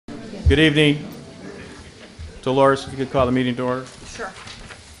Good evening. Dolores, if you could call the meeting to order. Sure.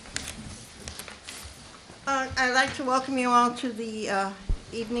 I'd like to welcome you all to the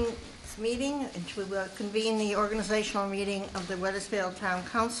evening's meeting and to convene the organizational meeting of the Wethersfield Town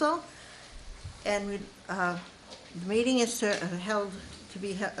Council. And the meeting is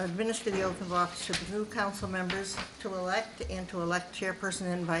administer the oath of office to the new council members to elect and to elect chairperson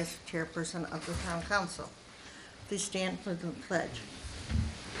and vice chairperson of the Town Council. Please stand for the pledge.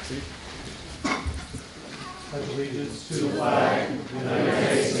 Pledge allegiance to the flag of the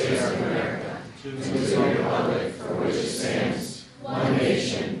United States of America, to the republic for which it stands, one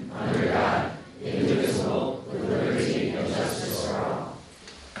nation, under God, indivisible, with liberty and justice for all.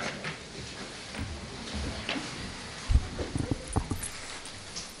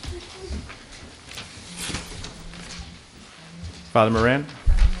 Father Moran.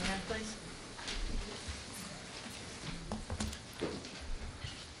 Please.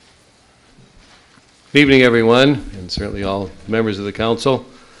 Good evening, everyone, and certainly all members of the council.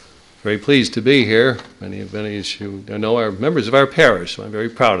 Very pleased to be here. Many of you know are members of our parish, so I'm very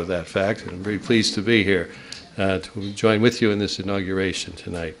proud of that fact, and I'm very pleased to be here to join with you in this inauguration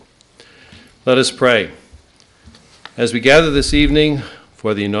tonight. Let us pray. As we gather this evening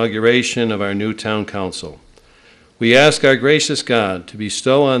for the inauguration of our new town council, we ask our gracious God to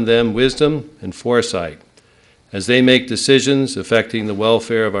bestow on them wisdom and foresight as they make decisions affecting the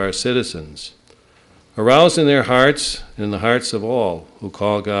welfare of our citizens. Arouse in their hearts and in the hearts of all who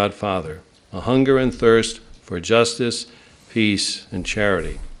call God Father a hunger and thirst for justice, peace, and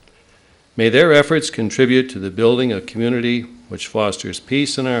charity. May their efforts contribute to the building of a community which fosters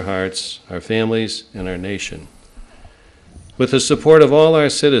peace in our hearts, our families, and our nation. With the support of all our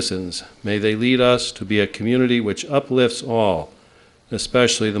citizens, may they lead us to be a community which uplifts all,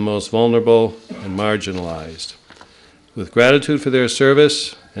 especially the most vulnerable and marginalized. With gratitude for their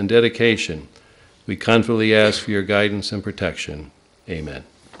service and dedication, we confidently ask for your guidance and protection. Amen.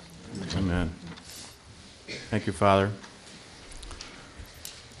 Amen. Thank you, Father.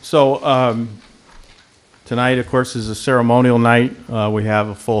 So tonight, of course, is a ceremonial night. We have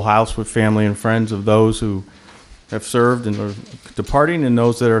a full house with family and friends of those who have served and are departing and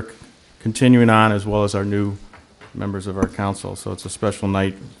those that are continuing on, as well as our new members of our council. So it's a special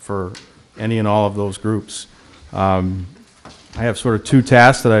night for any and all of those groups. I have sort of two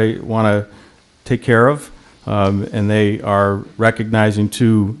tasks that I want to take care of, and they are recognizing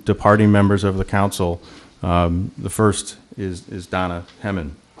two departing members of the council. The first is Donna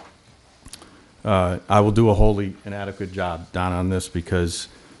Hemman. I will do a wholly inadequate job, Donna, on this because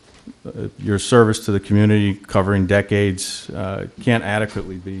your service to the community covering decades can't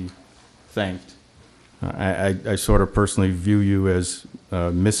adequately be thanked. I sort of personally view you as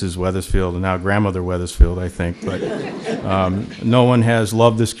Mrs. Wethersfield and now Grandmother Wethersfield, I think, but no one has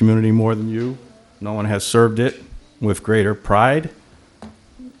loved this community more than you. No one has served it with greater pride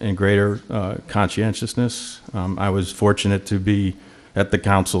and greater conscientiousness. I was fortunate to be at the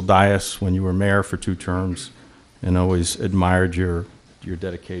council dais when you were mayor for 2 terms and always admired your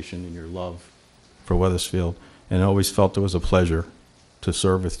dedication and your love for Wethersfield, and always felt it was a pleasure to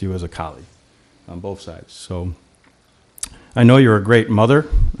serve with you as a colleague on both sides. So I know you're a great mother.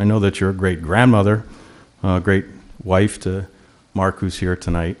 I know that you're a great grandmother, a great wife to Mark, who's here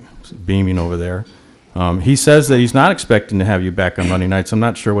tonight, beaming over there. He says that he's not expecting to have you back on Monday nights. I'm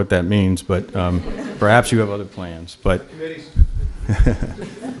not sure what that means, but perhaps you have other plans. But,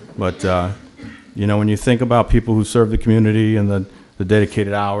 you know, when you think about people who serve the community and the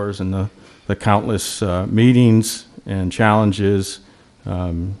dedicated hours and the countless meetings and challenges,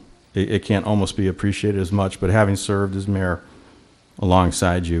 it can't almost be appreciated as much. But having served as mayor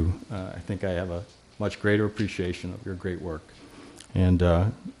alongside you, I think I have a much greater appreciation of your great work. And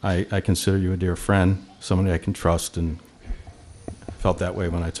I consider you a dear friend, somebody I can trust, and felt that way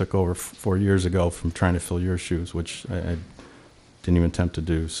when I took over 4 years ago from trying to fill your shoes, which I didn't even attempt to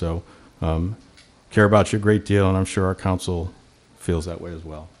do. So care about you a great deal, and I'm sure our council feels that way as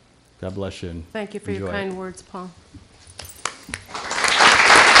well. God bless you. And thank you for your kind words, Paul.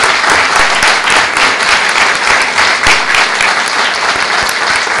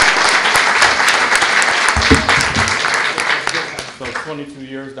 So 22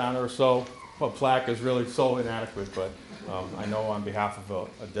 years down or so, a plaque is really so inadequate, but I know on behalf of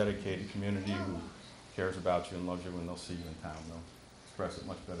a dedicated community who cares about you and loves you when they'll see you in town, they'll express it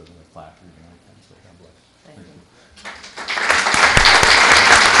much better than a plaque or even I can. So God bless. Thank you.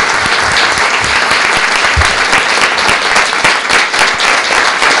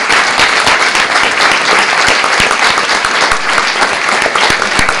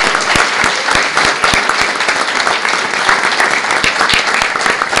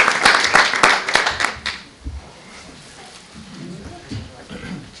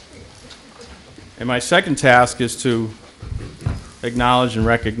 And my second task is to acknowledge and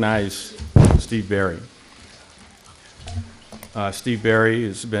recognize Steve Barry. Steve Barry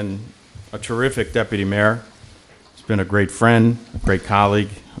has been a terrific deputy mayor. He's been a great friend, a great colleague,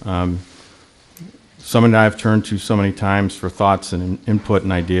 someone that I've turned to so many times for thoughts and input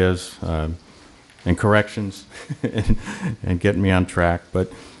and ideas and corrections and getting me on track.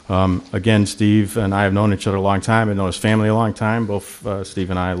 But again, Steve and I have known each other a long time. I've known his family a long time. Both Steve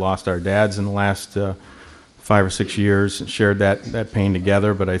and I lost our dads in the last 5 or 6 years and shared that pain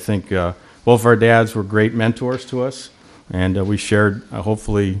together. But I think both of our dads were great mentors to us, and we shared,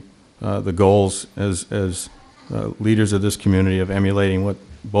 hopefully, the goals as leaders of this community of emulating what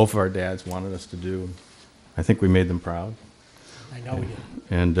both of our dads wanted us to do. I think we made them proud. I know we did.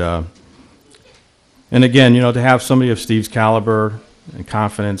 And again, you know, to have somebody of Steve's caliber and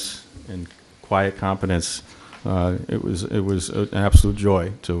confidence and quiet competence, it was an absolute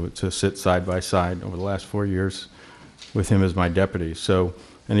joy to sit side by side over the last 4 years with him as my deputy. So,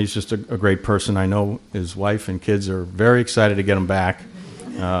 and he's just a great person. I know his wife and kids are very excited to get him back.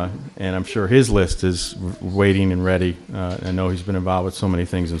 And I'm sure his list is waiting and ready. I know he's been involved with so many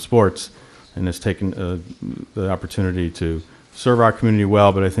things in sports and has taken the opportunity to serve our community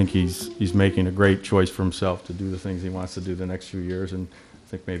well, but I think he's making a great choice for himself to do the things he wants to do the next few years, and I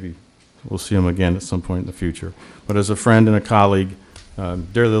think maybe we'll see him again at some point in the future. But as a friend and a colleague,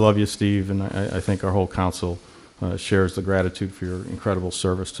 dearly love you, Steve, and I think our whole council shares the gratitude for your incredible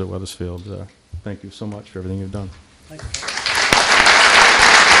service to Wethersfield. Thank you so much for everything you've done. Thank you.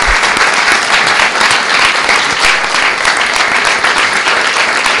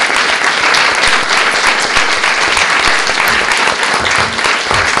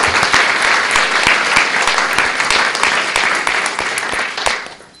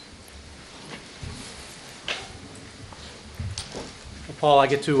 Paul, I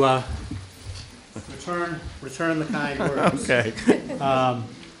get to return the kind words. Okay. I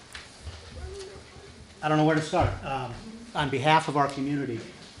don't know where to start. On behalf of our community,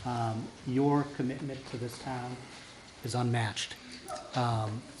 your commitment to this town is unmatched.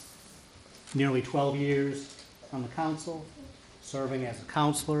 Nearly 12 years on the council, serving as a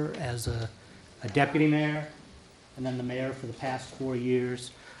counselor, as a deputy mayor, and then the mayor for the past 4 years.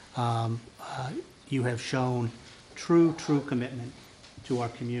 You have shown true commitment to our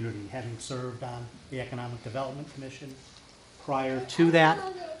community, having served on the Economic Development Commission prior to that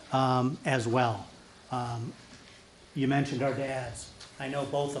as well. You mentioned our dads. I know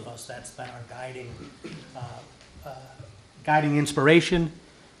both of us, that's been our guiding inspiration.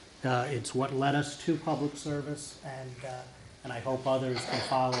 It's what led us to public service, and I hope others can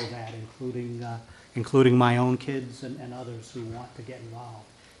follow that, including my own kids and others who want to get involved.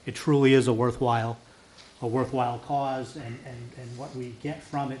 It truly is a worthwhile cause, and what we get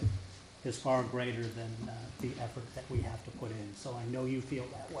from it is far greater than the effort that we have to put in. So I know you feel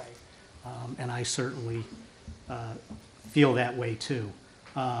that way, and I certainly feel that way too.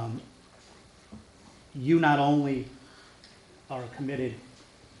 You not only are a committed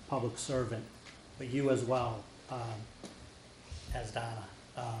public servant, but you as well, as Donna.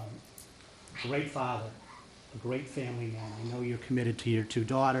 Great father, a great family man. I know you're committed to your 2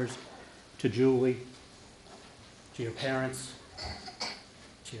 daughters, to Julie, to your parents,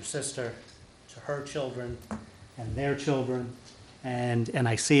 to your sister, to her children, and their children, and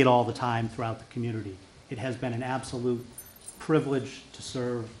I see it all the time throughout the community. It has been an absolute privilege to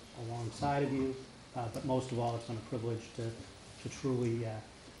serve alongside of you, but most of all, it's been a privilege to truly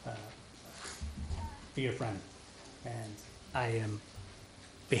be your friend. And I am, on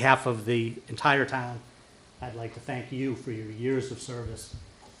behalf of the entire town, I'd like to thank you for your years of service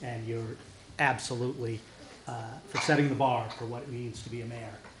and your absolutely for setting the bar for what it means to be a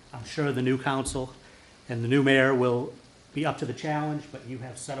mayor. I'm sure the new council and the new mayor will be up to the challenge, but you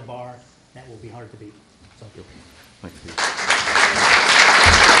have set a bar that will be hard to beat. So, Thank you.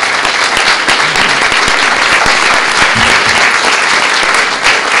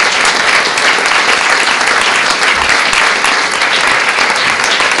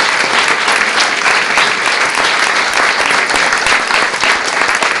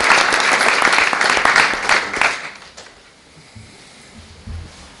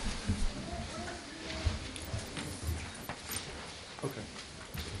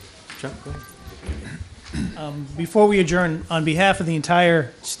 Before we adjourn, on behalf of the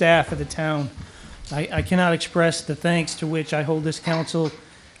entire staff of the town, I cannot express the thanks to which I hold this council.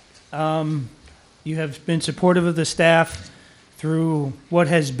 You have been supportive of the staff through what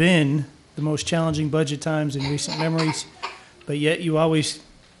has been the most challenging budget times in recent memories, but yet you always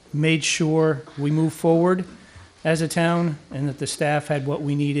made sure we move forward as a town and that the staff had what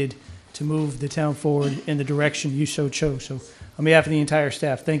we needed to move the town forward in the direction you so chose. So on behalf of the entire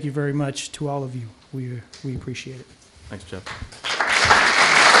staff, thank you very much to all of you. We appreciate it. Thanks, Jeff.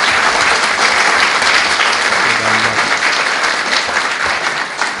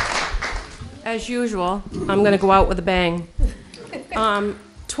 As usual, I'm going to go out with a bang.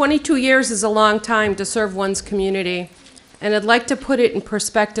 22 years is a long time to serve one's community, and I'd like to put it in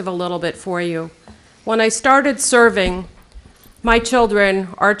perspective a little bit for you. When I started serving, my children,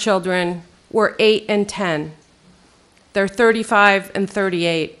 our children, were 8 and 10. They're 35 and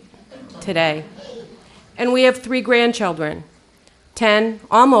 38 today. And we have 3 grandchildren, 10,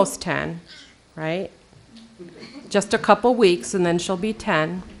 almost 10, right? Just a couple weeks, and then she'll be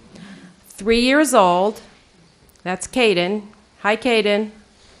 10. 3 years old, that's Caden. Hi, Caden.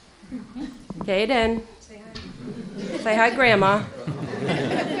 Caden. Say hi, Grandma.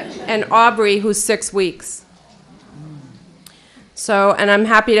 And Aubrey, who's 6 weeks. So, and I'm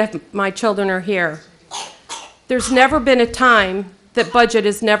happy that my children are here. There's never been a time that budget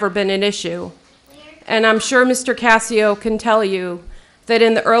has never been an issue. And I'm sure Mr. Cassio can tell you that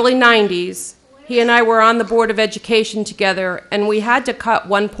in the early 90s, he and I were on the Board of Education together, and we had to cut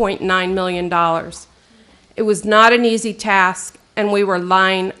 $1.9 million. It was not an easy task, and we were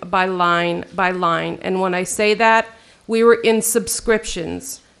line by line by line. And when I say that, we were in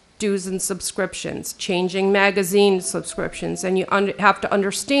subscriptions, dues and subscriptions, changing magazine subscriptions. And you have to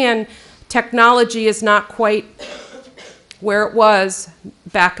understand, technology is not quite where it was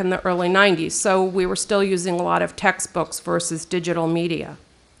back in the early 90s. So we were still using a lot of textbooks versus digital media.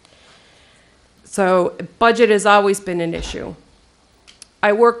 So budget has always been an issue.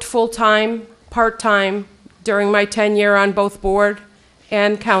 I worked full-time, part-time during my tenure on both board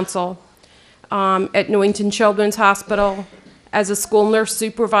and council at Newington Children's Hospital, as a school nurse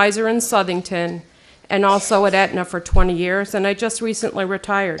supervisor in Southington, and also at Aetna for 20 years, and I just recently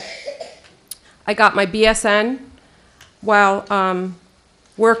retired. I got my BSN while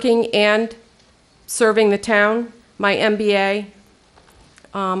working and serving the town, my MBA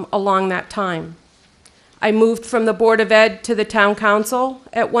along that time. I moved from the Board of Ed to the Town Council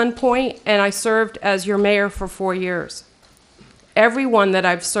at one point, and I served as your mayor for 4 years. Everyone that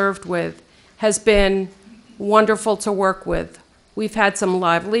I've served with has been wonderful to work with. We've had some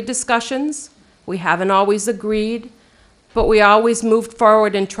lively discussions. We haven't always agreed, but we always moved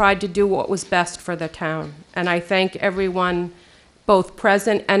forward and tried to do what was best for the town. And I thank everyone, both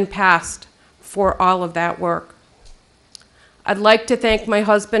present and past, for all of that work. I'd like to thank my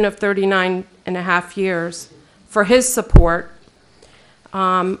husband of 39 and a half years for his support.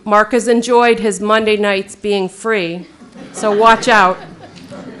 Mark has enjoyed his Monday nights being free, so watch out.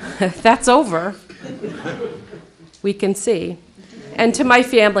 That's over. We can see. And to my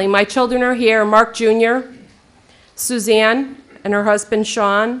family, my children are here, Mark Jr., Suzanne and her husband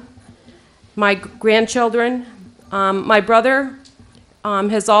Sean, my grandchildren. My brother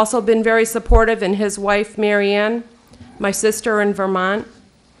has also been very supportive, and his wife Marianne, my sister in Vermont.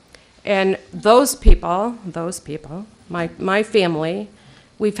 And those people, my family,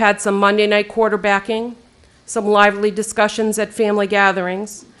 we've had some Monday night quarterbacking, some lively discussions at family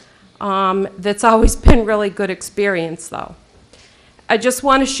gatherings. That's always been really good experience, though. I just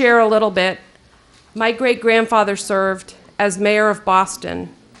want to share a little bit. My great-grandfather served as mayor of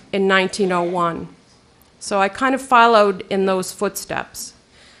Boston in 1901. So I kind of followed in those footsteps.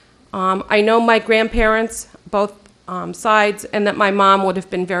 I know my grandparents, both sides, and that my mom would have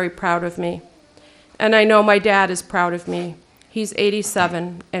been very proud of me. And I know my dad is proud of me. He's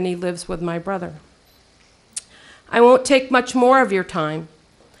 87, and he lives with my brother. I won't take much more of your time,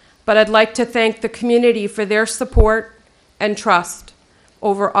 but I'd like to thank the community for their support and trust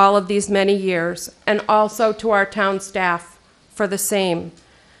over all of these many years, and also to our town staff for the same.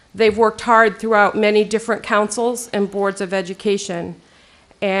 They've worked hard throughout many different councils and boards of education,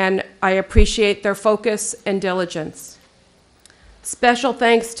 and I appreciate their focus and diligence. Special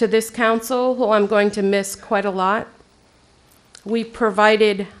thanks to this council, who I'm going to miss quite a lot. We've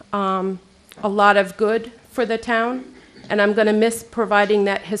provided a lot of good for the town, and I'm going to miss providing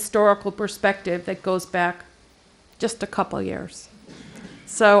that historical perspective that goes back just a couple years.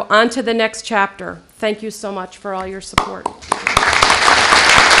 So on to the next chapter. Thank you so much for all your support.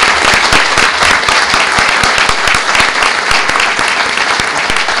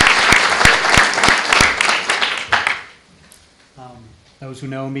 Those who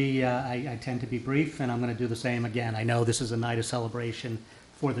know me, I tend to be brief, and I'm going to do the same again. I know this is a night of celebration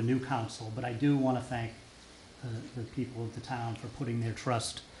for the new council, but I do want to thank the people of the town for putting their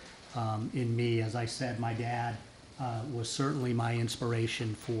trust in me. As I said, my dad was certainly my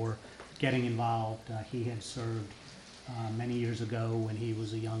inspiration for getting involved. He had served many years ago when he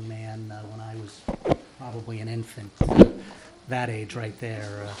was a young man, when I was probably an infant, that age right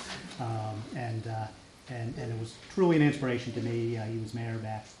there. And it was truly an inspiration to me. He was mayor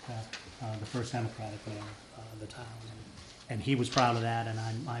back, the first Democratic mayor of the town. And he was proud of that, and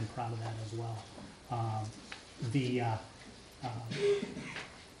I'm proud of that as well.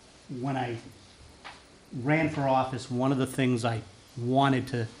 When I ran for office, one of the things I wanted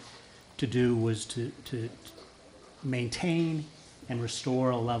to do was to maintain and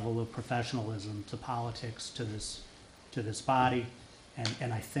restore a level of professionalism to politics, to this body,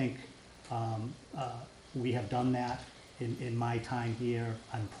 and I think we have done that in my time here.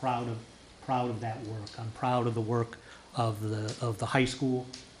 I'm proud of that work. I'm proud of the work of the high school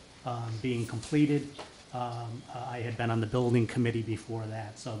being completed. I had been on the building committee before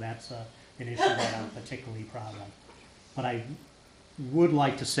that, so that's an issue that I'm particularly proud of. But I would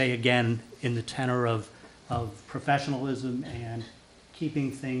like to say again, in the tenor of professionalism and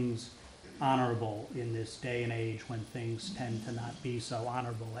keeping things honorable in this day and age when things tend to not be so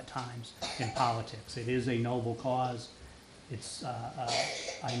honorable at times in politics. It is a noble cause. It's,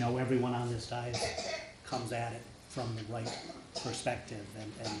 I know everyone on this dais comes at it from the right perspective,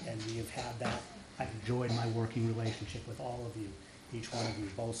 and we have had that. I've enjoyed my working relationship with all of you, each one of you,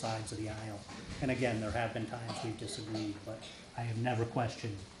 both sides of the aisle. And again, there have been times we've disagreed, but I have never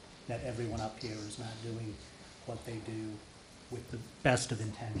questioned that everyone up here is not doing what they do with the best of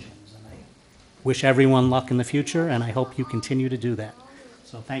intentions. And I wish everyone luck in the future, and I hope you continue to do that.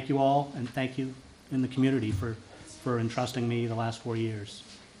 So thank you all, and thank you in the community for entrusting me the last 4 years.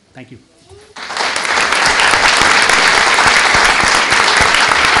 Thank you.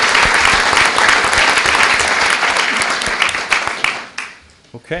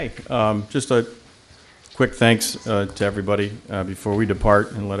 Okay, just a quick thanks to everybody before we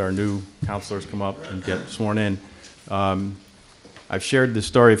depart and let our new counselors come up and get sworn in. I've shared this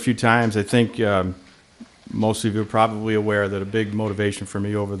story a few times. I think most of you are probably aware that a big motivation for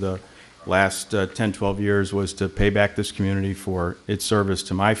me over the last 10, 12 years was to pay back this community for its service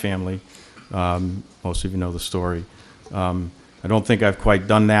to my family. Most of you know the story. I don't think I've quite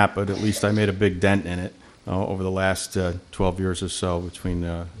done that, but at least I made a big dent in it over the last 12 years or so between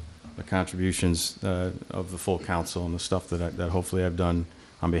the contributions of the full council and the stuff that hopefully I've done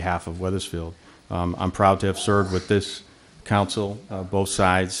on behalf of Wethersfield. I'm proud to have served with this council. Both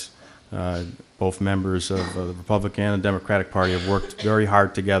sides, both members of the Republican and Democratic Party have worked very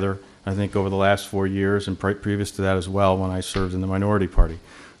hard together, I think, over the last 4 years, and previous to that as well when I served in the minority party.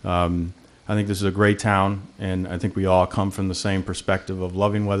 I think this is a great town, and I think we all come from the same perspective of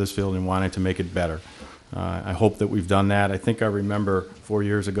loving Wethersfield and wanting to make it better. I hope that we've done that. I think I remember 4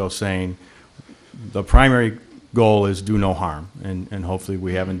 years ago saying the primary goal is do no harm, and hopefully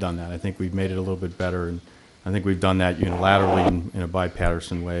we haven't done that. I think we've made it a little bit better, and I think we've done that unilaterally in a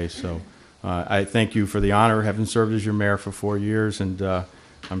bipartisan way. So I thank you for the honor, having served as your mayor for 4 years, and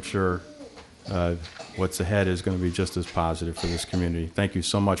I'm sure what's ahead is going to be just as positive for this community. Thank you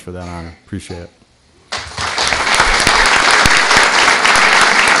so much for that honor. Appreciate it.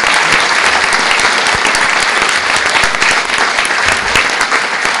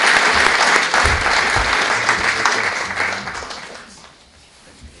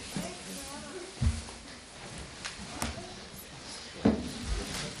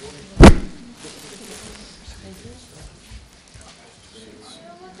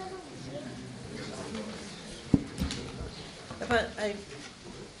 But I'd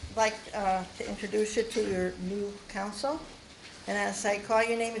like to introduce you to your new council. And as I call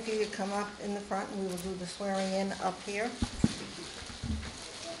your name, if you could come up in the front, and we will do the swearing in up here.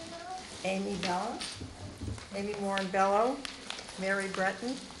 Amy Bello, Amy Moran Bello, Mary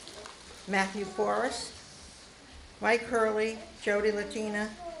Breton, Matthew Forrest, Mike Hurley, Jody Latina,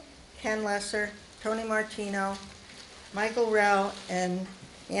 Ken Lesser, Tony Martino, Michael Rell, and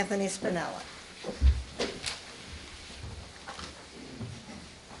Anthony Spinella.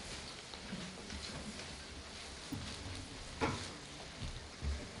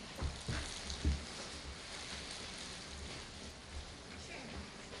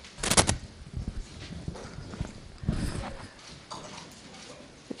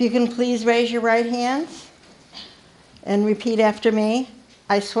 If you can please raise your right hands and repeat after me.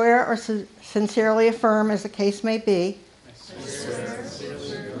 I swear or sincerely affirm, as the case may be,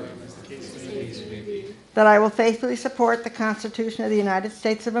 that I will faithfully support the Constitution of the United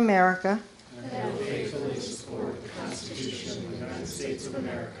States of America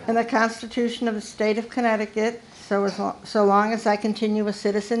and the Constitution of the State of Connecticut, so long as I continue a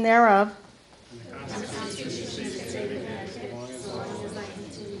citizen thereof,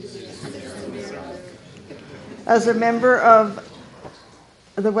 as a member of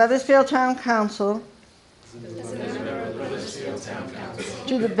the Wethersfield Town Council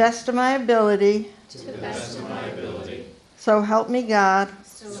to the best of my ability. So help me God.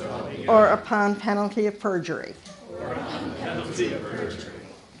 Or upon penalty of perjury.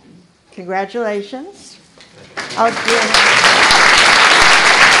 Congratulations. I'll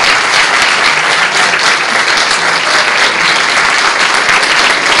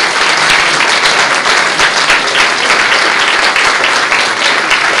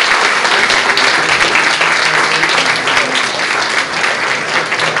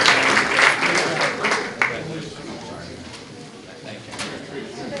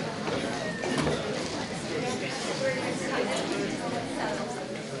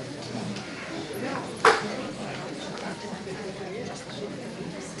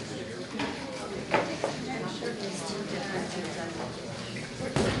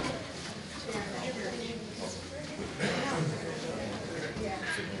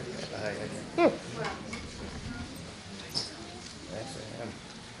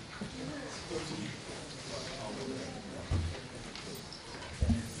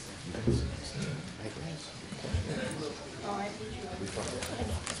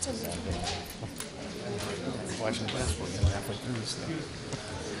Watching basketball, you know, halfway through this stuff.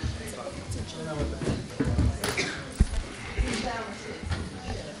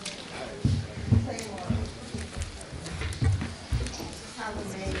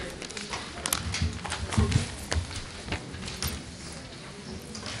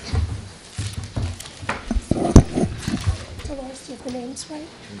 Dolores, do you have the names right?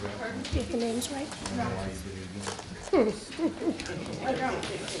 Do you have the names right?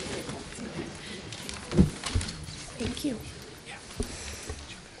 Thank you.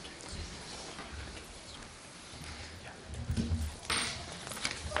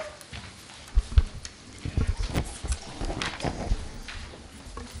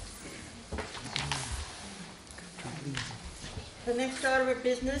 The next order of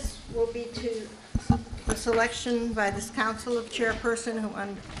business will be to the selection by this council of chairperson who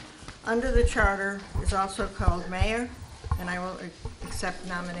under the charter is also called mayor, and I will accept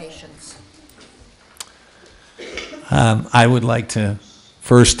nominations. I would like to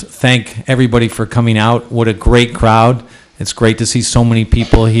first thank everybody for coming out. What a great crowd. It's great to see so many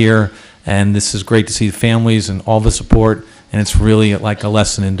people here, and this is great to see the families and all the support, and it's really like a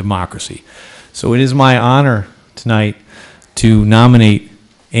lesson in democracy. So it is my honor tonight to nominate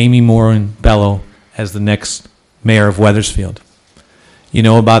Amy Moran Bello as the next mayor of Wethersfield. You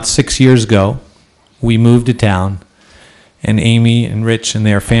know, about 6 years ago, we moved to town, and Amy and Rich and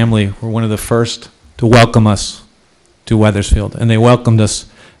their family were one of the first to welcome us to Wethersfield, and they welcomed us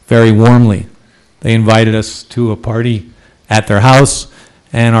very warmly. They invited us to a party at their house,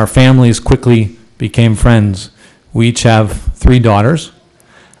 and our families quickly became friends. We each have 3 daughters,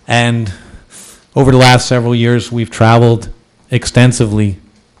 and over the last several years, we've traveled extensively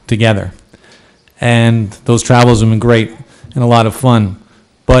together. And those travels have been great and a lot of fun.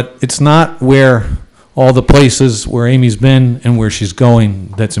 But it's not where all the places where Amy's been and where she's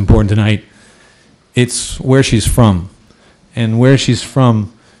going that's important tonight. It's where she's from. And where she's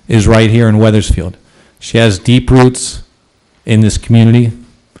from is right here in Wethersfield. She has deep roots in this community.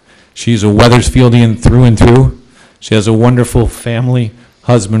 She's a Wethersfieldian through and through. She has a wonderful family,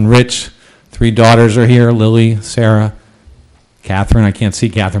 husband Rich. 3 daughters are here, Lily, Sarah, Catherine. I can't see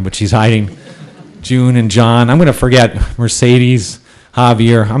Catherine, but she's hiding. June and John. I'm going to forget Mercedes,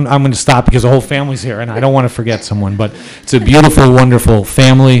 Javier. I'm going to stop because the whole family's here, and I don't want to forget someone. But it's a beautiful, wonderful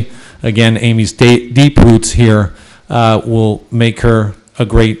family. Again, Amy's deep roots here will make her a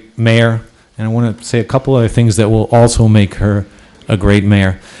great mayor. And I want to say a couple other things that will also make her a great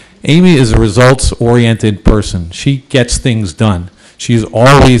mayor. Amy is a results-oriented person. She gets things done. She's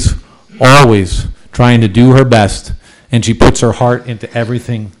always trying to do her best, and she puts her heart into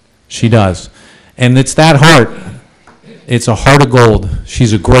everything she does. And it's that heart. It's a heart of gold.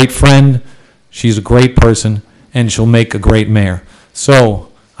 She's a great friend, she's a great person, and she'll make a great mayor.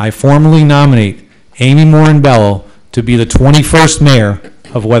 So I formally nominate Amy Moran Bello to be the 21st mayor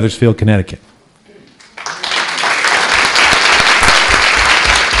of Wethersfield, Connecticut.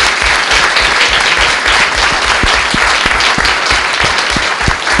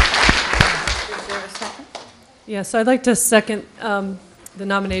 Yes, I'd like to second the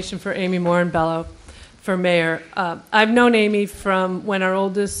nomination for Amy Moran Bello for mayor. I've known Amy from when our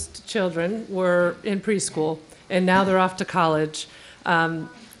oldest children were in preschool, and now they're off to college. And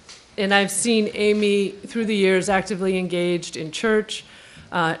I've seen Amy through the years actively engaged in church,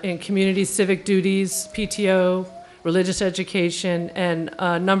 in community civic duties, PTO, religious education, and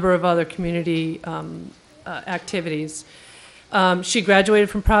a number of other community activities. She graduated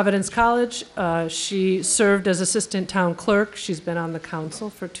from Providence College. She served as assistant town clerk. She's been on the council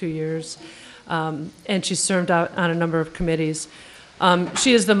for 2 years, and she served out on a number of committees.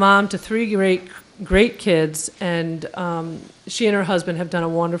 She is the mom to 3 great kids, and she and her husband have done a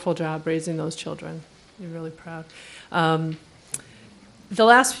wonderful job raising those children. You're really proud. The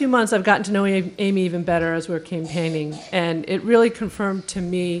last few months, I've gotten to know Amy even better as we're campaigning, and it really confirmed to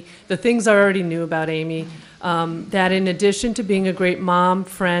me the things I already knew about Amy, that in addition to being a great mom,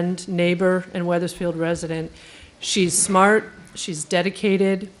 friend, neighbor, and Wethersfield resident, she's smart, she's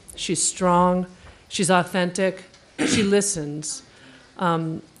dedicated, she's strong, she's authentic, she listens,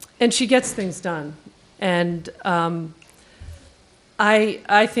 and she gets things done. And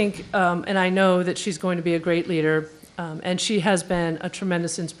I think, and I know that she's going to be a great leader, and she has been a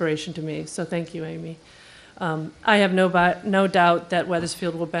tremendous inspiration to me, so thank you, Amy. I have no doubt that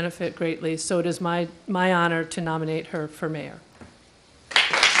Wethersfield will benefit greatly, so it is my honor to nominate her for mayor.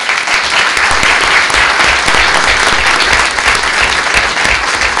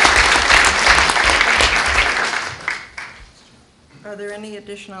 Are there any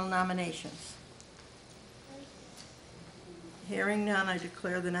additional nominations? Hearing none, I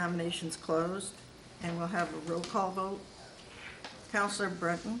declare the nominations closed, and we'll have a roll call vote. Councilor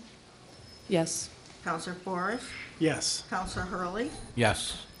Breton, Yes. Councilor Forrest, Yes. Councilor Hurley,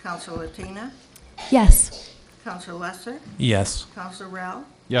 Yes. Councilor Latina, Yes. Councilor Lesser, Yes. Councilor Rell,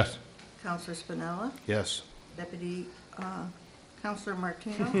 Yes. Councilor Spinella, Yes. Deputy Councilor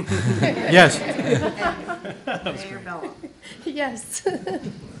Martino, Yes. and Mayor Bello. Yes.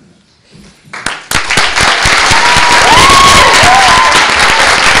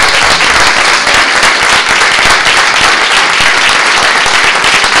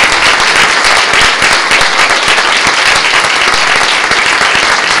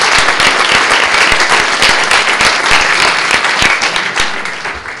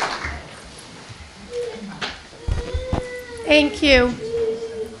 Thank you.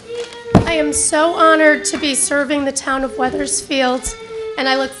 I am so honored to be serving the town of Wethersfield, and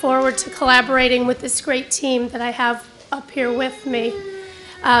I look forward to collaborating with this great team that I have up here with me.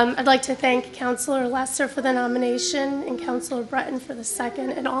 I'd like to thank Councilor Lesser for the nomination and Councilor Breton for the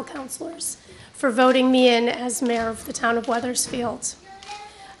second, and all councilors for voting me in as mayor of the town of Wethersfield.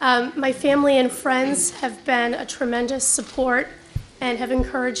 My family and friends have been a tremendous support and have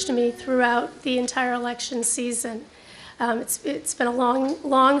encouraged me throughout the entire election season. It's been a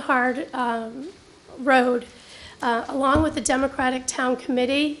long, hard road. Along with the Democratic Town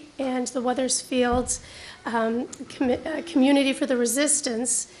Committee and the Wethersfield Community for the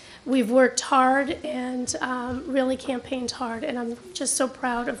Resistance, we've worked hard and really campaigned hard, and I'm just so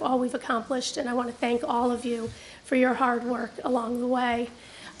proud of all we've accomplished, and I want to thank all of you for your hard work along the way.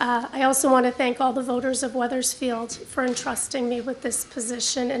 I also want to thank all the voters of Wethersfield for entrusting me with this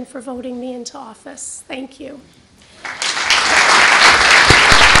position and for voting me into office. Thank you.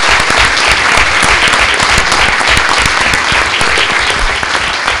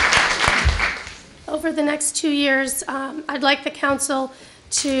 Over the next 2 years, I'd like the council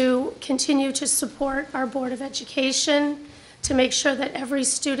to continue to support our Board of Education to make sure that every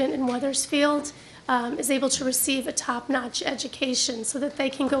student in Wethersfield is able to receive a top-notch education so that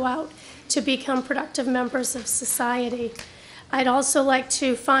they can go out to become productive members of society. I'd also like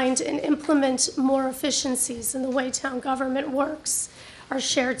to find and implement more efficiencies in the way town government works. Our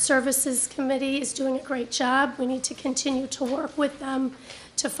Shared Services Committee is doing a great job. We need to continue to work with them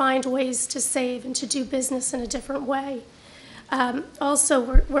to find ways to save and to do business in a different way.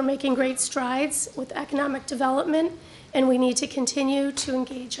 Also, we're making great strides with economic development, and we need to continue to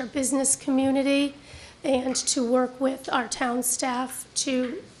engage our business community and to work with our town staff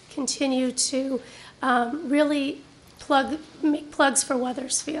to continue to really make plugs for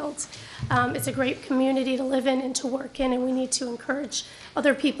Wethersfield. It's a great community to live in and to work in, and we need to encourage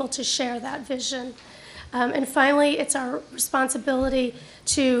other people to share that vision. And finally, it's our responsibility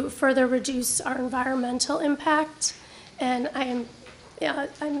to further reduce our environmental impact, and I'm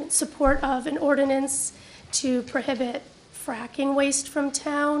in support of an ordinance to prohibit fracking waste from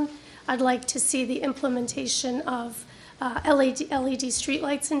town. I'd like to see the implementation of LED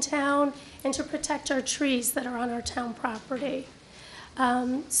streetlights in town and to protect our trees that are on our town property.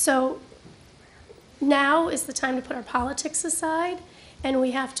 So now is the time to put our politics aside, and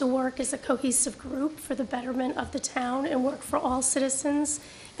we have to work as a cohesive group for the betterment of the town and work for all citizens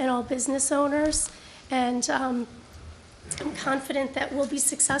and all business owners. And I'm confident that we'll be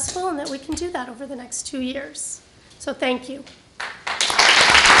successful and that we can do that over the next 2 years. So thank you.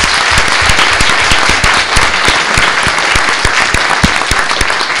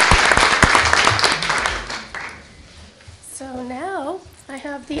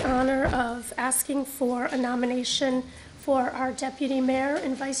 have the honor of asking for a nomination for our deputy mayor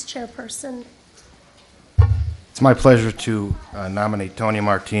and vice chairperson. It's my pleasure to nominate Tony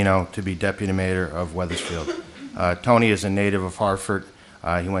Martino to be deputy mayor of Wethersfield. Tony is a native of Hartford.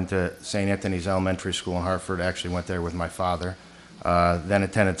 He went to St. Anthony's Elementary School in Hartford, actually went there with my father. Then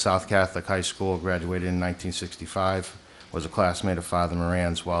attended South Catholic High School, graduated in 1965, was a classmate of Father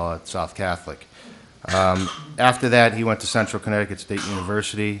Moran's while at South Catholic. After that, he went to Central Connecticut State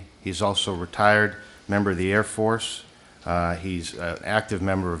University. He's also retired member of the Air Force. He's an active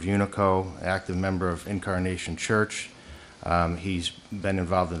member of Unico, active member of Incarnation Church. He's been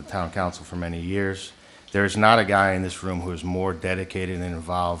involved in the town council for many years. There's not a guy in this room who is more dedicated and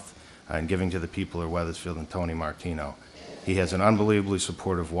involved in giving to the people of Wethersfield than Tony Martino. He has an unbelievably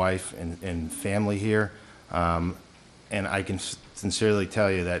supportive wife and family here, and I can sincerely tell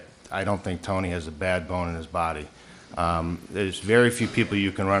you that I don't think Tony has a bad bone in his body. There's very few people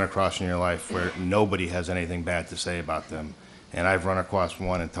you can run across in your life where nobody has anything bad to say about them, and I've run across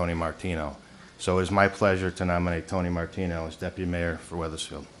one in Tony Martino. So it is my pleasure to nominate Tony Martino as deputy mayor for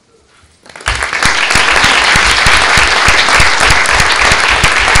Wethersfield.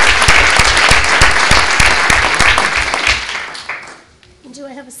 Do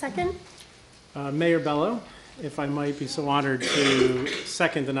I have a second? Mayor Bello, if I might be so honored to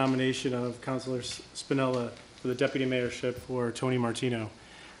second the nomination of Councilor Spinella for the deputy mayorship for Tony Martino.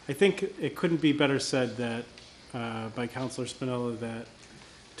 I think it couldn't be better said that by Councilor Spinella that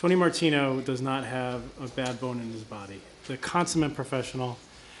Tony Martino does not have a bad bone in his body. The consummate professional,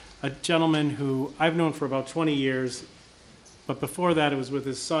 a gentleman who I've known for about 20 years, but before that it was with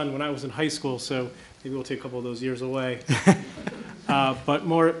his son when I was in high school, so maybe we'll take a couple of those years away. But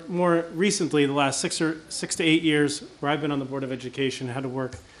more recently, the last 6 to 8 years, where I've been on the Board of Education, had to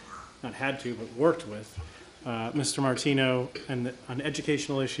work, not had to, but worked with Mr. Martino and on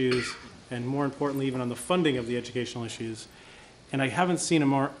educational issues, and more importantly, even on the funding of the educational issues. And I haven't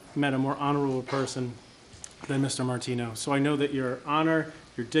met a more honorable person than Mr. Martino. So I know that your honor,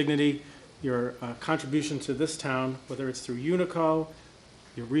 your dignity, your contribution to this town, whether it's through Unico,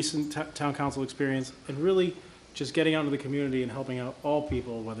 your recent town council experience, and really just getting out into the community and helping out all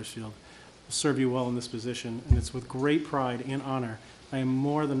people of Wethersfield will serve you well in this position. And it's with great pride and honor I am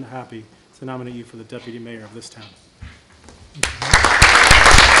more than happy to nominate you for the deputy mayor of this town.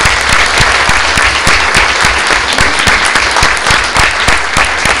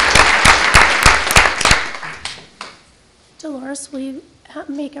 Dolores, will you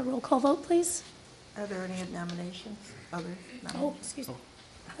make a roll call vote, please? Are there any nominations? Other nominations? Oh, excuse me.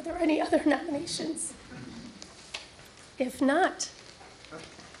 Are there any other nominations? If not,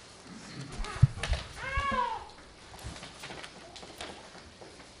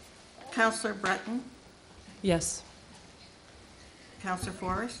 Councilor Breton, Yes. Councilor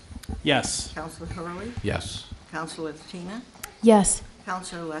Forrest, Yes. Councilor Hurley, Yes. Councilor Tina, yes.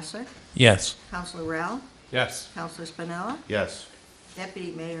 Councilor Lesser, Yes. Councilor Rowell, Yes. Councilor Spinella, Yes.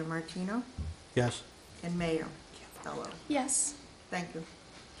 Deputy Mayor Martino, Yes. and Mayor Bello. Yes. Thank you.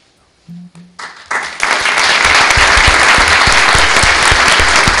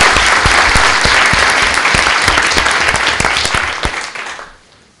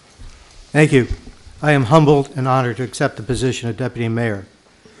 Thank you. I am humbled and honored to accept the position of Deputy Mayor.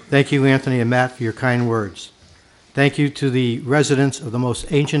 Thank you, Anthony and Matt, for your kind words. Thank you to the residents of the most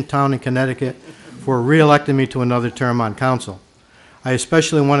ancient town in Connecticut for re-electing me to another term on council. I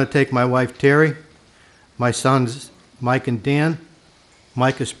especially want to thank my wife, Terry, my sons, Mike and Dan,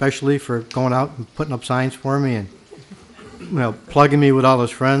 Mike especially for going out and putting up signs for me and plugging me with all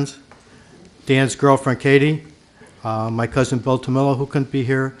his friends, Dan's girlfriend, Katie, my cousin Bill Tomillo, who couldn't be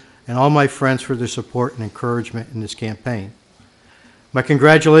here, and all my friends for their support and encouragement in this campaign. My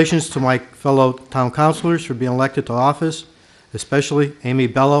congratulations to my fellow town councilors for being elected to office, especially Amy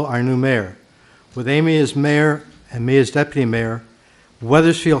Bello, our new mayor. With Amy as mayor and me as deputy mayor,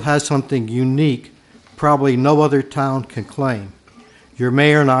 Wethersfield has something unique probably no other town can claim. Your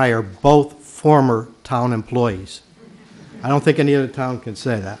mayor and I are both former town employees. I don't think any other town can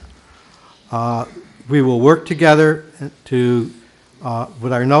say that. We will work together to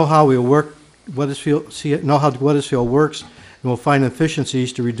with our know-how, we will work know how Wethersfield works, and we'll find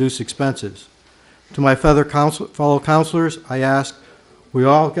efficiencies to reduce expenses. To my fellow councilors, I ask, we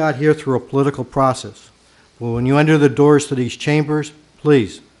all got here through a political process. Well, when you enter the doors to these chambers,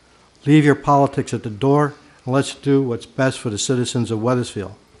 please leave your politics at the door, and let's do what's best for the citizens of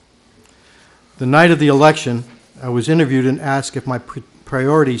Wethersfield. The night of the election, I was interviewed and asked if my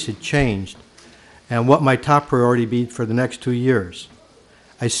priorities had changed and what my top priority be for the next 2 years.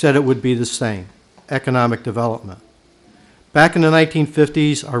 I said it would be the same, economic development. Back in the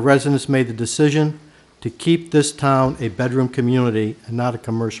 1950s, our residents made the decision to keep this town a bedroom community and not a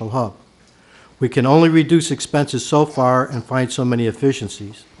commercial hub. We can only reduce expenses so far and find so many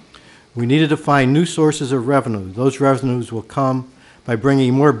efficiencies. We needed to find new sources of revenue. Those revenues will come by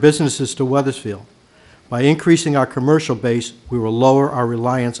bringing more businesses to Wethersfield. By increasing our commercial base, we will lower our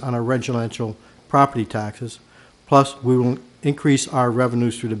reliance on our residential property taxes. Plus, we will increase our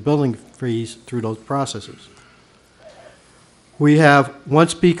revenues through the building fees through those processes. We have one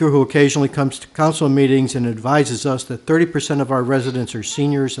speaker who occasionally comes to council meetings and advises us that 30% of our residents are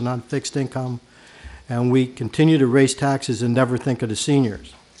seniors and on fixed income, and we continue to raise taxes and never think of the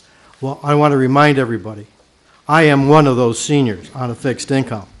seniors. Well, I want to remind everybody, I am one of those seniors on a fixed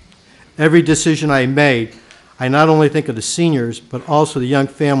income. Every decision I made, I not only think of the seniors, but also the young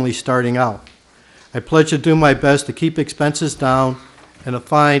families starting out. I pledge to do my best to keep expenses down and to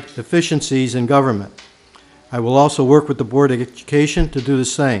find efficiencies in government. I will also work with the Board of Education to do the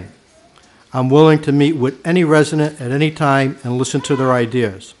same. I'm willing to meet with any resident at any time and listen to their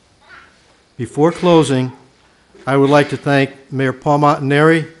ideas. Before closing, I would like to thank Mayor Paul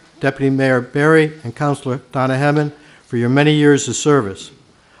Montanari, Deputy Mayor Barry, and Councilor Donna Hemmon for your many years of service.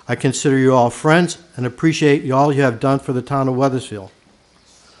 I consider you all friends and appreciate all you have done for the town of Wethersfield.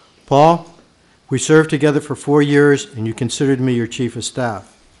 Paul, we served together for 4 years, and you considered me your chief of staff.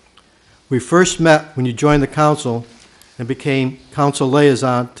 We first met when you joined the council and became council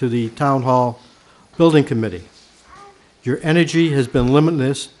liaison to the Town Hall Building Committee. Your energy has been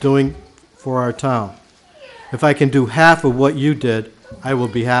limitless doing for our town. If I can do half of what you did, I will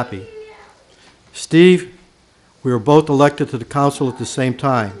be happy. Steve, we were both elected to the council at the same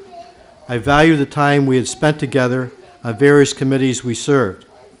time. I value the time we had spent together on various committees we served.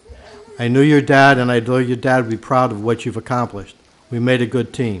 I knew your dad, and I know your dad would be proud of what you've accomplished. We made a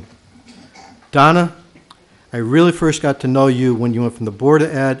good team. Donna, I really first got to know you when you went from the Board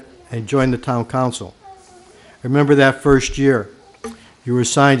of Ed and joined the town council. I remember that first year. You were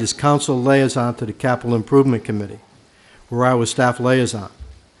assigned as council liaison to the Capital Improvement Committee, where I was staff liaison.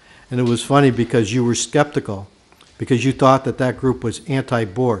 And it was funny because you were skeptical, because you thought that that group was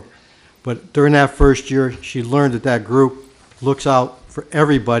anti-board. But during that first year, she learned that that group looks out for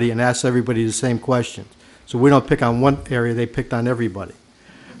everybody and asks everybody the same questions. So we don't pick on one area, they picked on everybody.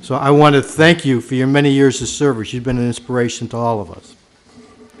 So I want to thank you for your many years of service. You've been an inspiration to all of us.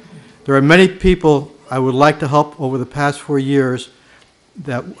 There are many people I would like to help over the past 4 years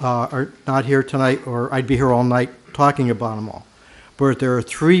that are not here tonight, or I'd be here all night talking about them all. But there are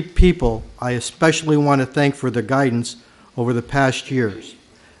 3 people I especially want to thank for their guidance over the past years.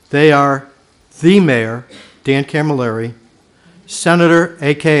 They are the Mayor, Dan Camilleri, Senator,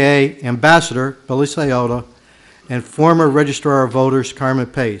 a.k.a. Ambassador, Billy Scioto, and former Registrar of Voters, Carmen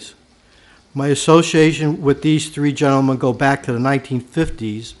Pace. My association with these 3 gentlemen go back to the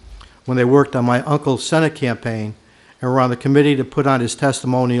 1950s when they worked on my uncle's Senate campaign and were on the committee to put on his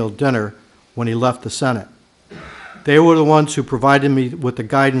testimonial dinner when he left the Senate. They were the ones who provided me with the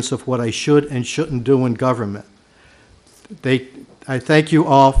guidance of what I should and shouldn't do in government. I thank you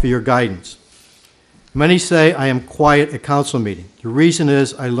all for your guidance. Many say I am quiet at council meeting. The reason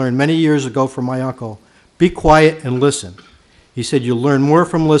is I learned many years ago from my uncle, be quiet and listen. He said you learn more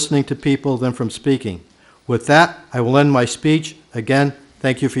from listening to people than from speaking. With that, I will end my speech. Again,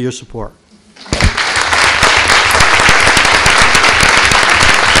 thank you for your support.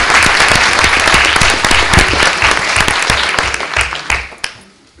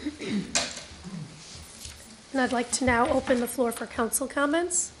 And I'd like to now open the floor for council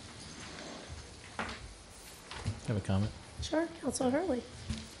comments. Have a comment? Sure, Councilor Hurley.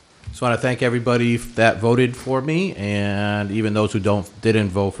 Just want to thank everybody that voted for me, and even those who didn't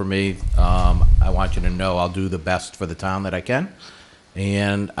vote for me. I want you to know I'll do the best for the town that I can.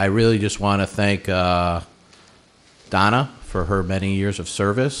 And I really just want to thank Donna for her many years of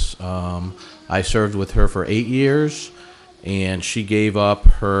service. I served with her for 8 years, and she gave up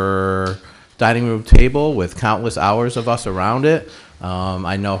her dining room table with countless hours of us around it.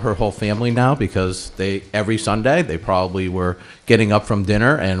 I know her whole family now because every Sunday they probably were getting up from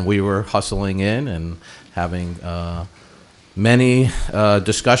dinner and we were hustling in and having many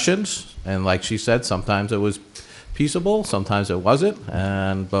discussions. And like she said, sometimes it was peaceable, sometimes it wasn't.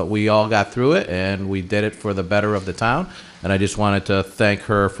 But we all got through it and we did it for the better of the town. And I just wanted to thank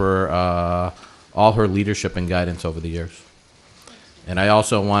her for all her leadership and guidance over the years. And I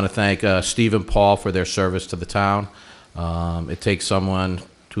also want to thank Steve and Paul for their service to the town. It takes someone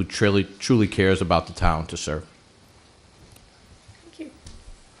who truly cares about the town to serve. Thank you.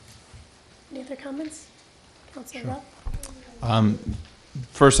 Any other comments? Councilor Rupp?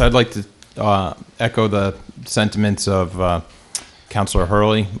 First, I'd like to echo the sentiments of Councilor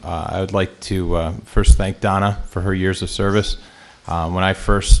Hurley. I would like to first thank Donna for her years of service. When I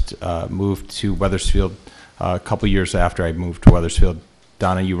first moved to Wethersfield, a couple years after I moved to Wethersfield,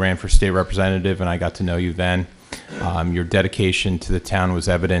 Donna, you ran for state representative, and I got to know you then. Your dedication to the town was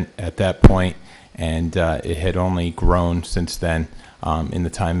evident at that point, and it had only grown since then in the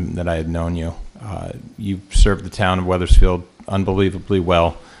time that I had known you. You served the town of Wethersfield unbelievably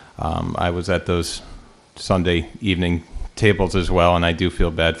well. I was at those Sunday evening tables as well, and I do feel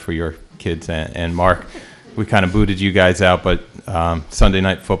bad for your kids and Mark. We kind of booted you guys out, but Sunday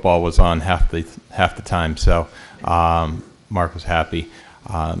night football was on half the time, so Mark was happy.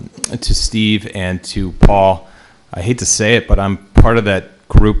 To Steve and to Paul, I hate to say it, but I'm part of that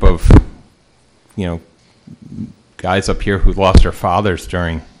group of, guys up here who lost their fathers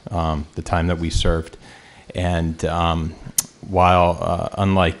during the time that we served. And while,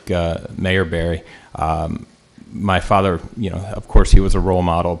 unlike Mayor Barry, my father, of course he was a role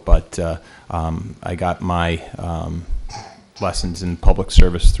model, but I got my lessons in public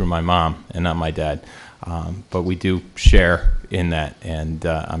service through my mom and not my dad. But we do share in that, and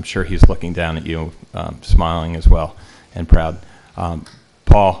I'm sure he's looking down at you, smiling as well, and proud.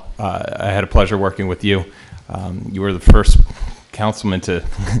 Paul, I had a pleasure working with you. You were the first councilman to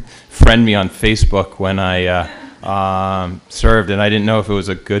friend me on Facebook when I served, and I didn't know if it was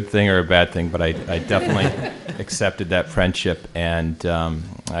a good thing or a bad thing, but I definitely accepted that friendship, and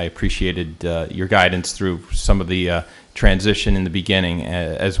I appreciated your guidance through some of the transition in the beginning,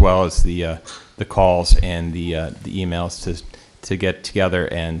 as well as the calls and the emails to get together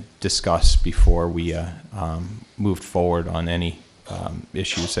and discuss before we moved forward on any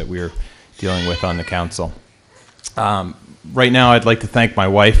issues that we were dealing with on the council. Right now, I'd like to thank my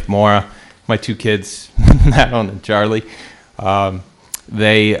wife, Maura, my two kids, Madeline and Charlie.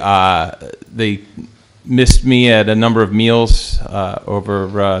 They missed me at a number of meals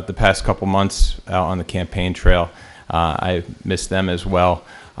over the past couple months out on the campaign trail. I miss them as well.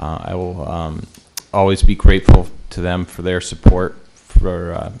 I will always be grateful to them for their support,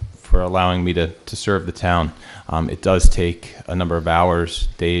 for allowing me to serve the town. It does take a number of hours,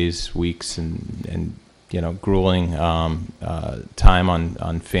 days, weeks, and grueling time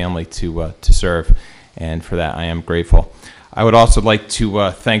on family to serve, and for that I am grateful. I would also like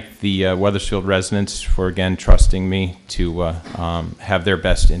to thank the Wethersfield residents for again trusting me to have their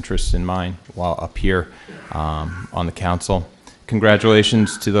best interests in mind while up here on the council.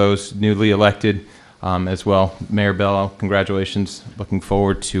 Congratulations to those newly elected as well. Mayor Bello, congratulations. Looking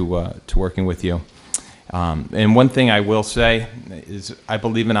forward to working with you. And one thing I will say is I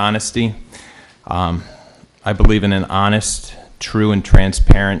believe in honesty. I believe in an honest, true, and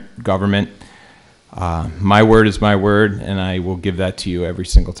transparent government. My word is my word, and I will give that to you every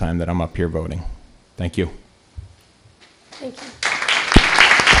single time that I'm up here voting. Thank you. Thank you.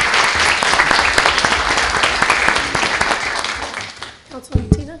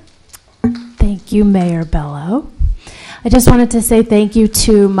 Councilwoman Tina. Thank you, Mayor Bello. I just wanted to say thank you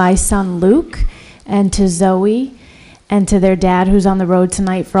to my son Luke and to Zoe and to their dad who's on the road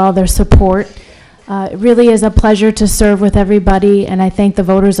tonight for all their support. It really is a pleasure to serve with everybody, and I thank the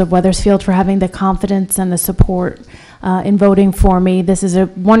voters of Wethersfield for having the confidence and the support in voting for me. This is a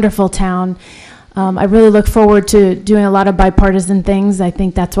wonderful town. I really look forward to doing a lot of bipartisan things. I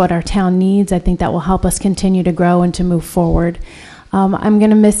think that's what our town needs. I think that will help us continue to grow and to move forward. I'm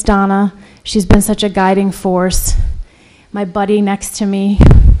going to miss Donna. She's been such a guiding force. My buddy next to me.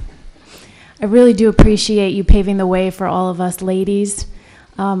 I really do appreciate you paving the way for all of us ladies.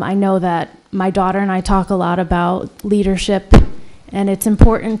 I know that my daughter and I talk a lot about leadership, and it's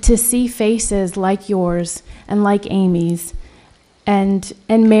important to see faces like yours and like Amy's and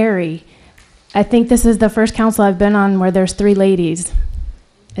Mary. I think this is the first council I've been on where there's 3 ladies.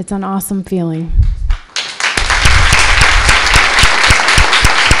 It's an awesome feeling.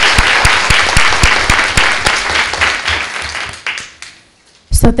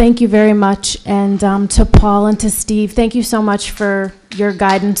 So thank you very much, and to Paul and to Steve, thank you so much for your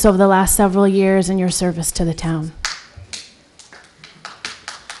guidance over the last several years and your service to the town.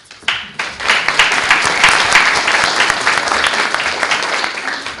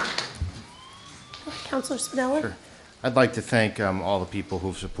 Councilor Spinella. Sure. I'd like to thank all the people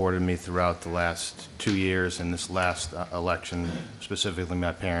who've supported me throughout the last 2 years and this last election, specifically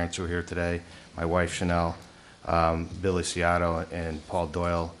my parents who are here today, my wife Chanel, Billy Ciato, and Paul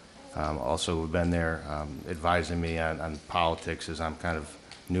Doyle, also have been there advising me on politics as I'm kind of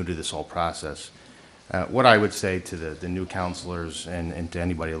new to this whole process. What I would say to the new councilors and to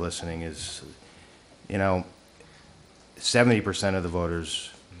anybody listening is, 70% of the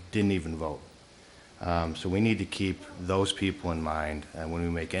voters didn't even vote. So we need to keep those people in mind when we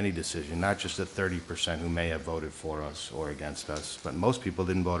make any decision, not just the 30% who may have voted for us or against us, but most people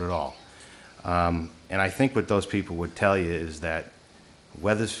didn't vote at all. And I think what those people would tell you is that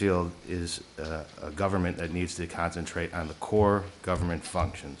Wethersfield is a government that needs to concentrate on the core government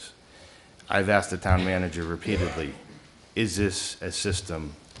functions. I've asked the town manager repeatedly, is this a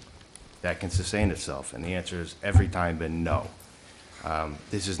system that can sustain itself? And the answer has every time been no.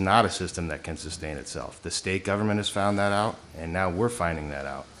 This is not a system that can sustain itself. The state government has found that out, and now we're finding that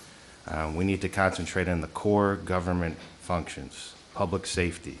out. We need to concentrate on the core government functions, public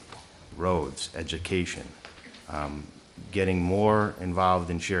safety, roads, education, getting more involved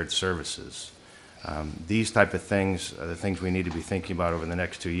in shared services. These type of things are the things we need to be thinking about over the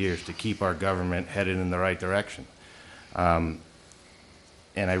next 2 years to keep our government headed in the right direction. And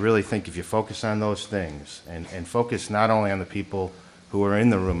I really think if you focus on those things, and focus not only on the people who are in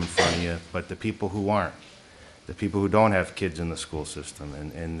the room in front of you, but the people who aren't, the people who don't have kids in the school system,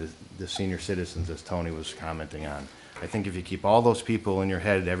 and the senior citizens, as Tony was commenting on. I think if you keep all those people in your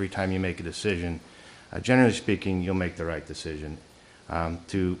head every time you make a decision, generally speaking, you'll make the right decision.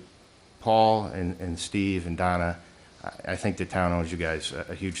 To Paul and Steve and Donna, I think the town owes you guys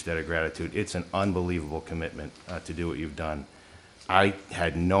a huge debt of gratitude. It's an unbelievable commitment to do what you've done. I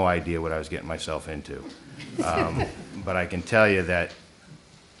had no idea what I was getting myself into. But I can tell you that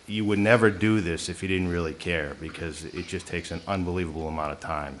you would never do this if you didn't really care, because it just takes an unbelievable amount of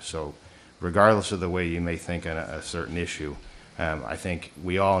time. So regardless of the way you may think on a certain issue, I think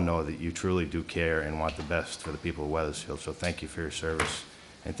we all know that you truly do care and want the best for the people of Wethersfield. So thank you for your service,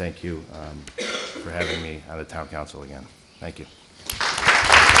 and thank you for having me on the town council again. Thank you.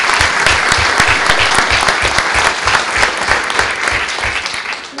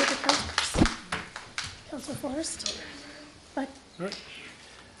 Councilor Forrest? But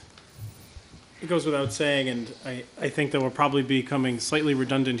It goes without saying, and I think that we'll probably be becoming slightly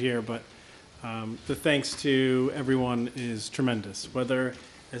redundant here, but the thanks to everyone is tremendous. Whether,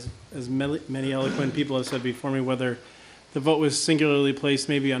 as many eloquent people have said before me, whether the vote was singularly placed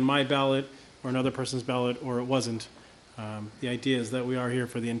maybe on my ballot or another person's ballot, or it wasn't, the idea is that we are here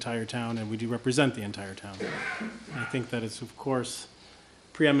for the entire town, and we do represent the entire town. And I think that it's, of course,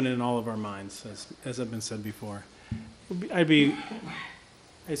 preeminent in all of our minds, as have been said before.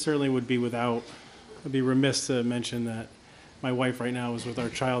 I certainly would be I'd be remiss to mention that my wife right now is with our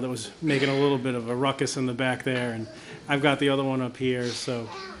child that was making a little bit of a ruckus in the back there, and I've got the other one up here. So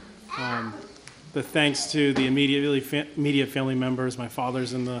the thanks to the immediate family members. My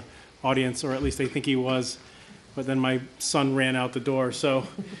father's in the audience, or at least I think he was, but then my son ran out the door, so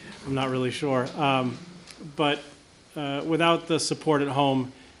I'm not really sure. But without the support at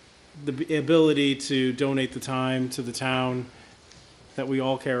home, the ability to donate the time to the town that we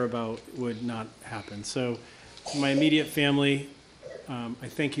all care about would not happen. So my immediate family, I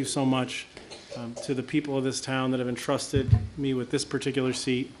thank you so much. To the people of this town that have entrusted me with this particular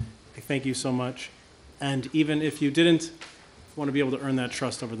seat, I thank you so much. And even if you didn't, I want to be able to earn that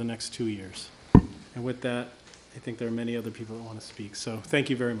trust over the next 2 years. And with that, I think there are many other people that want to speak. So thank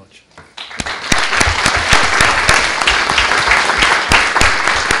you very much.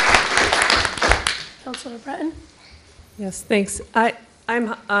 Councilor Breton? Yes, thanks.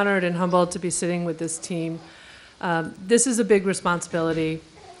 I'm honored and humbled to be sitting with this team. This is a big responsibility,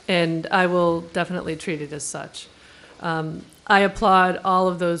 and I will definitely treat it as such. I applaud all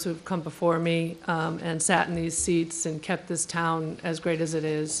of those who've come before me and sat in these seats and kept this town as great as it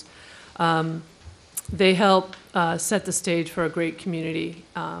is. They help set the stage for a great community.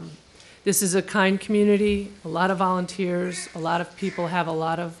 This is a kind community, a lot of volunteers, a lot of people have a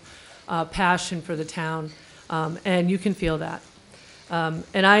lot of passion for the town, and you can feel that.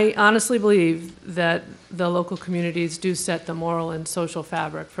 And I honestly believe that the local communities do set the moral and social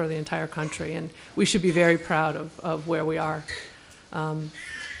fabric for the entire country, and we should be very proud of where we are.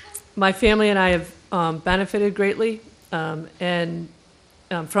 My family and I have benefited greatly and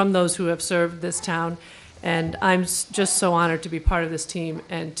from those who have served this town, and I'm just so honored to be part of this team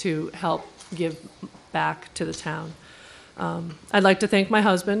and to help give back to the town. I'd like to thank my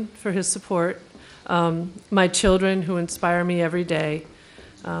husband for his support, my children who inspire me every day,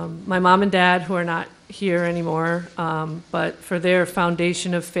 my mom and dad who are not here anymore, but for their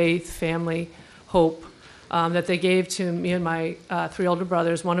foundation of faith, family, hope that they gave to me and my 3 older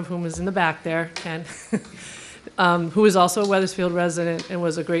brothers, one of whom is in the back there, Ken, who is also a Wethersfield resident and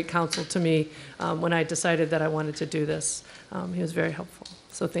was a great counsel to me when I decided that I wanted to do this. He was very helpful,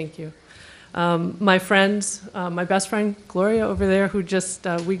 so thank you. My friends, my best friend Gloria over there, who just,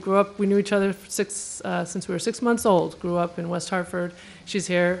 we grew up, we knew each other since we were 6 months old, grew up in West Hartford. She's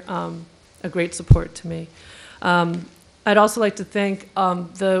here. a great support to me. I'd also like to thank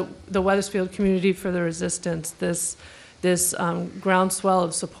the Wethersfield community for the resistance, this groundswell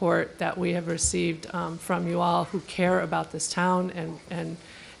of support that we have received from you all who care about this town and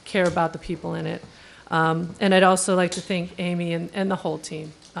care about the people in it. And I'd also like to thank Amy and the whole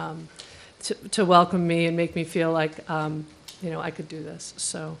team to welcome me and make me feel like I could do this.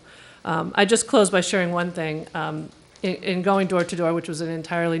 So I just close by sharing one thing. In going door to door, which was an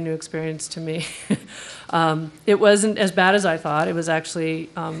entirely new experience to me, it wasn't as bad as I thought. It was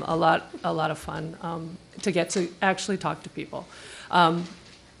actually a lot of fun to get to actually talk to people.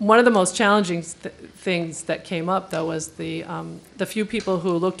 One of the most challenging things that came up, though, was the few people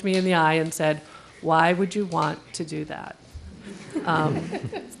who looked me in the eye and said, "Why would you want to do that?"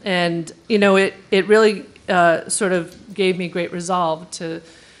 And it really sort of gave me great resolve to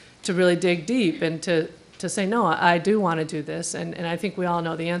really dig deep and to say, no, I do want to do this. And I think we all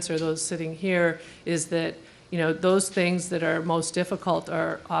know the answer, those sitting here, is that those things that are most difficult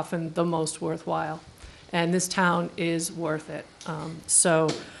are often the most worthwhile. And this town is worth it. So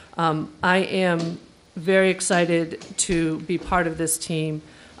I am very excited to be part of this team,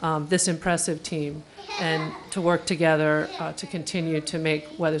 this impressive team, and to work together to continue to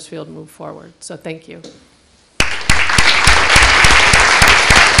make Wethersfield move forward. So thank you.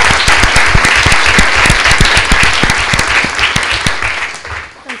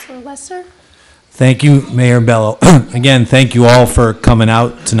 Councilor Lesser? Thank you, Mayor Bello. Again, thank you all for coming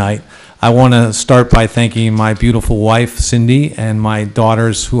out tonight. I want to start by thanking my beautiful wife, Cindy, and my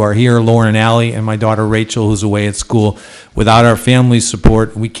daughters who are here, Lauren and Allie, and my daughter, Rachel, who's away at school. Without our family's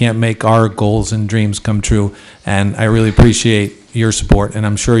support, we can't make our goals and dreams come true, and I really appreciate your support, and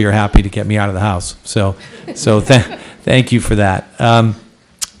I'm sure you're happy to get me out of the house. So thank you for that.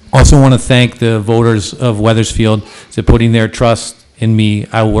 Also want to thank the voters of Wethersfield for putting their trust in me.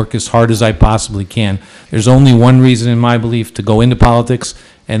 I will work as hard as I possibly can. There's only one reason in my belief to go into politics,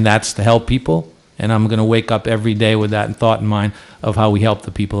 and that's to help people. And I'm going to wake up every day with that thought in mind of how we help the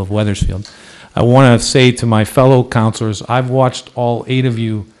people of Wethersfield. I want to say to my fellow councilors, I've watched all 8 of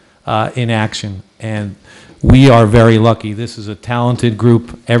you in action, and we are very lucky. This is a talented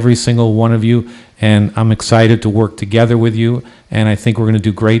group, every single one of you, and I'm excited to work together with you, and I think we're going to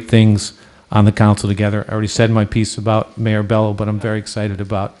do great things on the council together. I already said my piece about Mayor Bello, but I'm very excited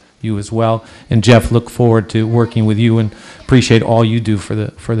about you as well. And Jeff, look forward to working with you and appreciate all you do for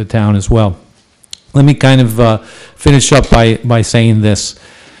the town as well. Let me kind of finish up by saying this.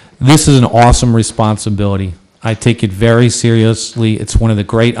 This is an awesome responsibility. I take it very seriously. It's one of the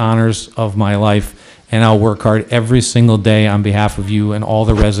great honors of my life, and I'll work hard every single day on behalf of you and all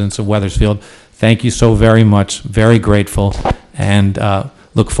the residents of Wethersfield. Thank you so very much. Very grateful, and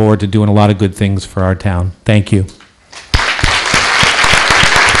look forward to doing a lot of good things for our town. Thank you.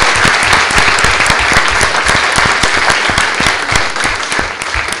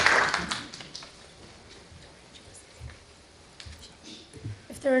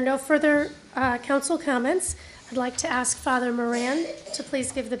 If there are no further council comments, I'd like to ask Father Moran to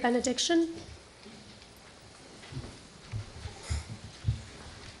please give the benediction.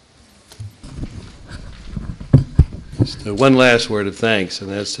 Just one last word of thanks, and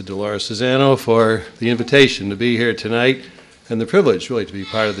that's to Dolores Susano for the invitation to be here tonight and the privilege, really, to be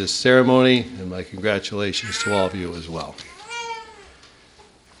part of this ceremony, and my congratulations to all of you as well.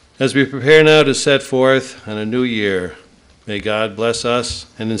 As we prepare now to set forth on a new year, may God bless us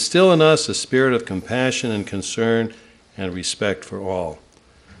and instill in us a spirit of compassion and concern and respect for all.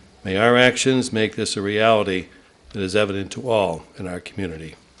 May our actions make this a reality that is evident to all in our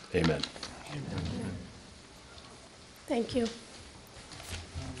community. Amen. Thank you.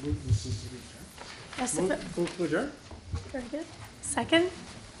 Yes, Move to adjourn. very good. Second?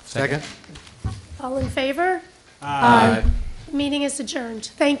 Second? All in favor? Aye. Meeting is adjourned.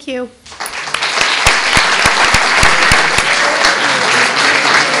 Thank you.